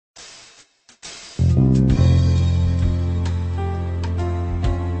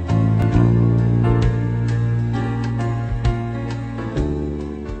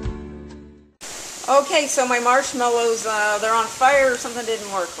Okay, so my marshmallows, they're on fire or something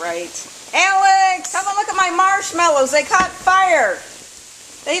didn't work right. Alex, have a look at my marshmallows. They caught fire.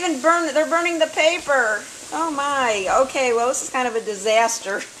 They even they're burning the paper. Oh my. Okay, well this is kind of a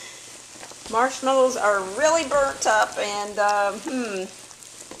disaster. Marshmallows are really burnt up and,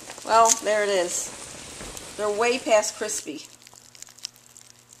 well, there it is. They're way past crispy.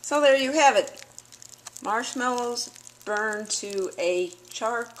 So there you have it. Marshmallows burned to a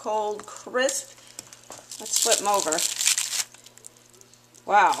charcoal crisp. Let's flip them over.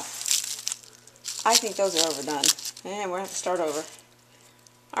 Wow. I think those are overdone. And we're going to have to start over.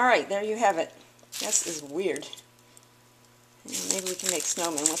 Alright, there you have it. This is weird. Maybe we can make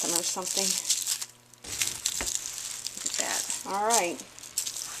snowmen with them or something. Look at that. Alright.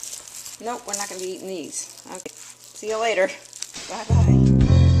 Nope, we're not going to be eating these. Okay. See you later. Bye-bye.